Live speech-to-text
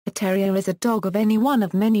Terrier is a dog of any one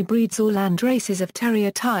of many breeds or landraces of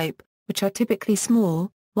Terrier type, which are typically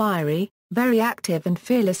small, wiry, very active and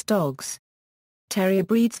fearless dogs. Terrier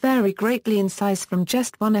breeds vary greatly in size from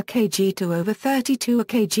just 1 kg to over 32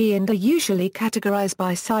 kg and are usually categorized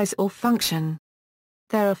by size or function.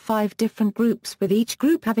 There are 5 different groups, with each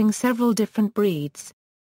group having several different breeds.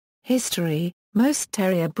 History: most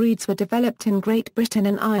Terrier breeds were developed in Great Britain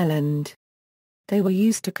and Ireland. They were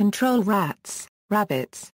used to control rats,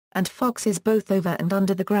 rabbits, and foxes both over and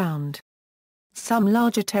under the ground. Some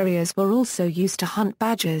larger terriers were also used to hunt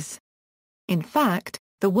badgers. In fact,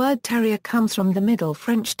 the word terrier comes from the Middle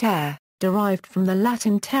French terre, derived from the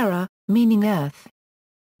Latin terra, meaning earth.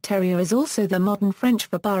 Terrier is also the modern French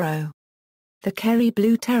for burrow. The Kerry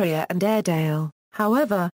Blue Terrier and Airedale,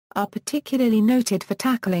 however, are particularly noted for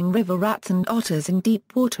tackling river rats and otters in deep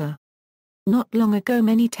water. Not long ago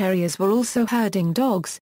many terriers were also herding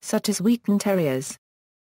dogs, such as Wheaton Terriers.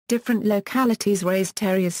 Different localities raised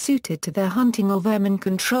terriers suited to their hunting or vermin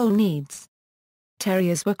control needs.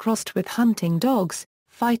 Terriers were crossed with hunting dogs,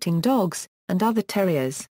 fighting dogs, and other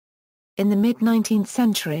terriers. In the mid-19th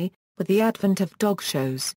century, with the advent of dog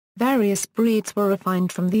shows, various breeds were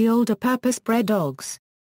refined from the older purpose-bred dogs.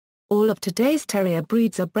 All of today's terrier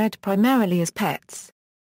breeds are bred primarily as pets.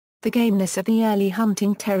 The gameness of the early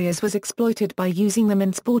hunting terriers was exploited by using them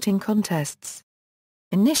in sporting contests.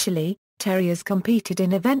 Initially, terriers competed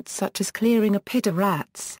in events such as clearing a pit of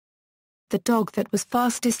rats. The dog that was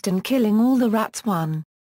fastest in killing all the rats won.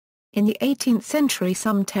 In the 18th century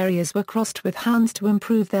some terriers were crossed with hounds to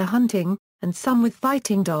improve their hunting, and some with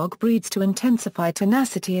fighting dog breeds to intensify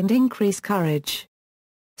tenacity and increase courage.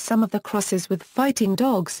 Some of the crosses with fighting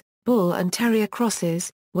dogs, bull and terrier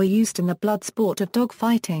crosses, were used in the blood sport of dog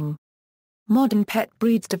fighting. Modern pet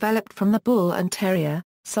breeds developed from the bull and terrier,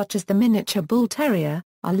 such as the miniature bull terrier,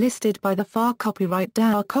 are listed by the FAR Copyright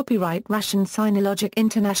DAO Copyright Ration Cynologique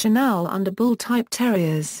Internationale under bull-type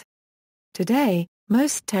terriers. Today,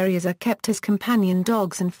 most terriers are kept as companion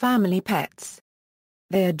dogs and family pets.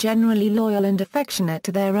 They are generally loyal and affectionate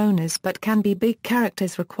to their owners but can be big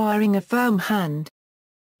characters requiring a firm hand.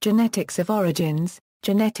 Genetics of origins: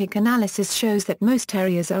 genetic analysis shows that most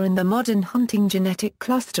terriers are in the modern hunting genetic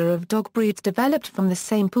cluster of dog breeds developed from the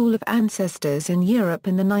same pool of ancestors in Europe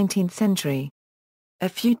in the 19th century. A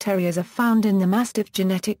few terriers are found in the Mastiff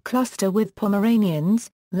genetic cluster with Pomeranians,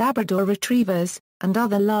 Labrador retrievers, and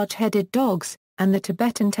other large-headed dogs, and the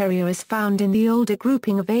Tibetan Terrier is found in the older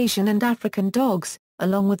grouping of Asian and African dogs,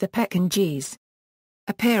 along with the Pekingese.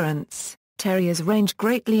 Appearance: terriers range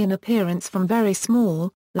greatly in appearance from very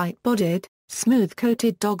small, light-bodied,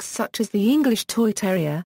 smooth-coated dogs such as the English Toy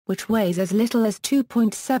Terrier, which weighs as little as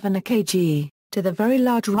 2.7 kg, to the very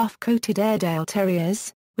large rough-coated Airedale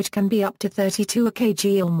Terriers, which can be up to 32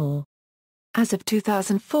 kg or more. As of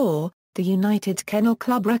 2004, the United Kennel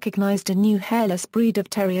Club recognized a new hairless breed of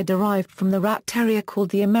terrier derived from the rat terrier called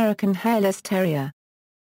the American Hairless Terrier.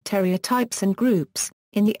 Terrier types and groups: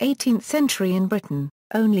 in the 18th century in Britain,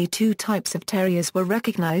 only 2 types of terriers were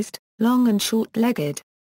recognized, long and short-legged.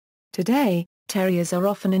 Today, terriers are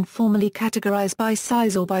often informally categorized by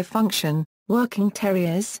size or by function. Working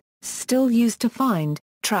terriers, still used to find,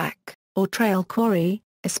 track, or trail quarry,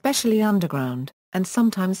 especially underground, and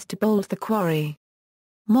sometimes to bolt the quarry.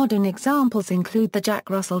 Modern examples include the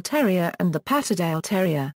Jack Russell Terrier and the Patterdale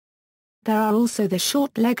Terrier. There are also the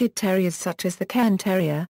short-legged terriers such as the Cairn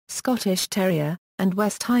Terrier, Scottish Terrier, and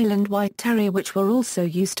West Highland White Terrier, which were also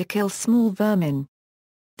used to kill small vermin.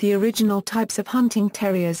 The original types of hunting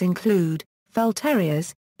terriers include Fell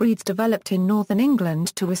Terriers, breeds developed in northern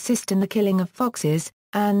England to assist in the killing of foxes,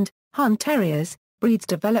 and Hunt Terriers, breeds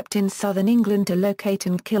developed in southern England to locate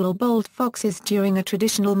and kill or bolt foxes during a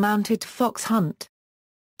traditional mounted fox hunt.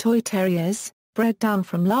 Toy Terriers, bred down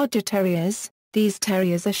from larger terriers, these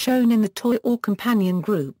terriers are shown in the toy or companion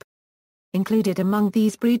group. Included among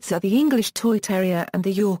these breeds are the English Toy Terrier and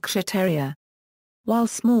the Yorkshire Terrier. While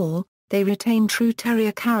small, they retain true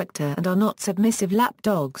terrier character and are not submissive lap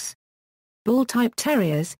dogs. Bull-type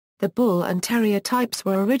terriers: the bull and terrier types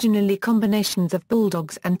were originally combinations of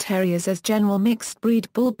bulldogs and terriers as general mixed-breed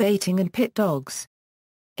bull baiting and pit dogs.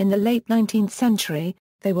 In the late 19th century,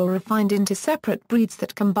 they were refined into separate breeds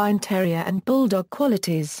that combine terrier and bulldog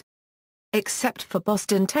qualities. Except for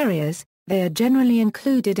Boston Terriers, they are generally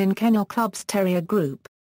included in Kennel Club's terrier group.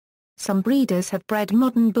 Some breeders have bred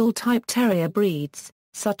modern bull-type terrier breeds,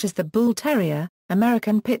 such as the Bull Terrier,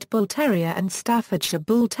 American Pit Bull Terrier and Staffordshire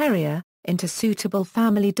Bull Terrier, into suitable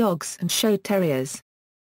family dogs and show terriers.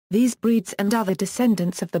 These breeds and other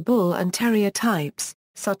descendants of the bull and terrier types,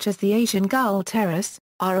 such as the Asian Gull Terrace,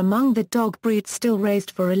 are among the dog breeds still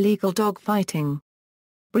raised for illegal dog fighting.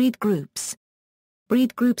 Breed groups.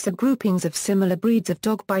 Breed groups are groupings of similar breeds of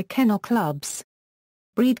dog by kennel clubs.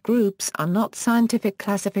 Breed groups are not scientific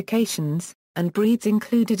classifications, and breeds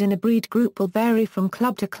included in a breed group will vary from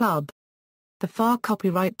club to club. The FAR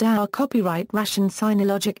copyright DAO copyright Ration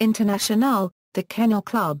Cynologique Internationale, the Kennel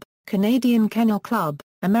Club, Canadian Kennel Club,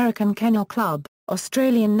 American Kennel Club,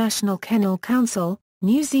 Australian National Kennel Council,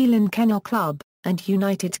 New Zealand Kennel Club, and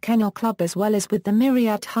United Kennel Club, as well as with the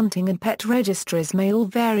myriad hunting and pet registries, may all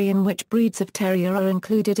vary in which breeds of terrier are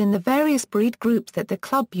included in the various breed groups that the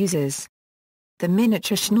club uses. The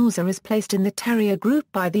miniature schnauzer is placed in the terrier group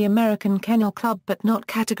by the American Kennel Club but not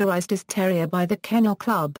categorized as terrier by the Kennel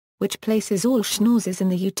Club, which places all schnauzers in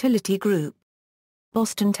the utility group.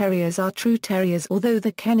 Boston Terriers are true terriers, although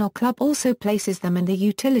the Kennel Club also places them in the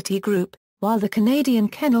utility group, while the Canadian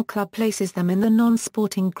Kennel Club places them in the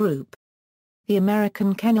non-sporting group. The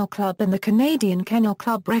American Kennel Club and the Canadian Kennel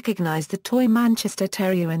Club recognize the toy Manchester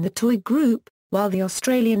Terrier in the toy group, while the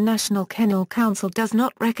Australian National Kennel Council does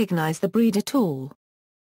not recognize the breed at all.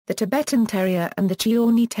 The Tibetan Terrier and the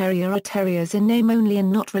Chiorni Terrier are terriers in name only and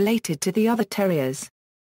not related to the other terriers.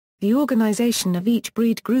 The organization of each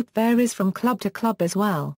breed group varies from club to club as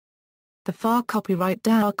well. The FAR copyright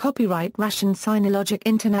DAO copyright Ration Cynologique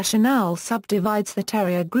Internationale subdivides the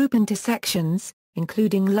terrier group into sections,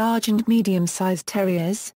 including large and medium-sized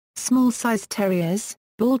terriers, small-sized terriers,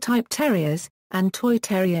 bull-type terriers, and toy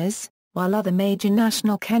terriers, while other major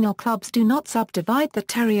national kennel clubs do not subdivide the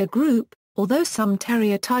terrier group, although some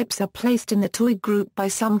terrier types are placed in the toy group by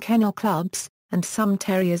some kennel clubs, and some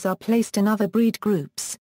terriers are placed in other breed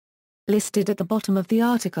groups. Listed at the bottom of the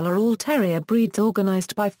article are all terrier breeds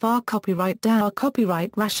organized by FAR copyright DAO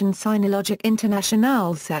copyright Ration Cynologique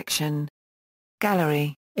Internationale section.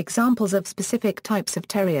 Gallery, examples of specific types of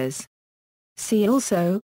terriers. See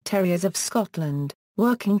also, Terriers of Scotland,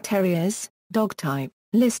 Working Terriers, Dog type,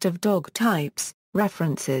 List of dog types,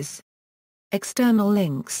 references. External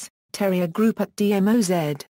links, Terrier group at DMOZ.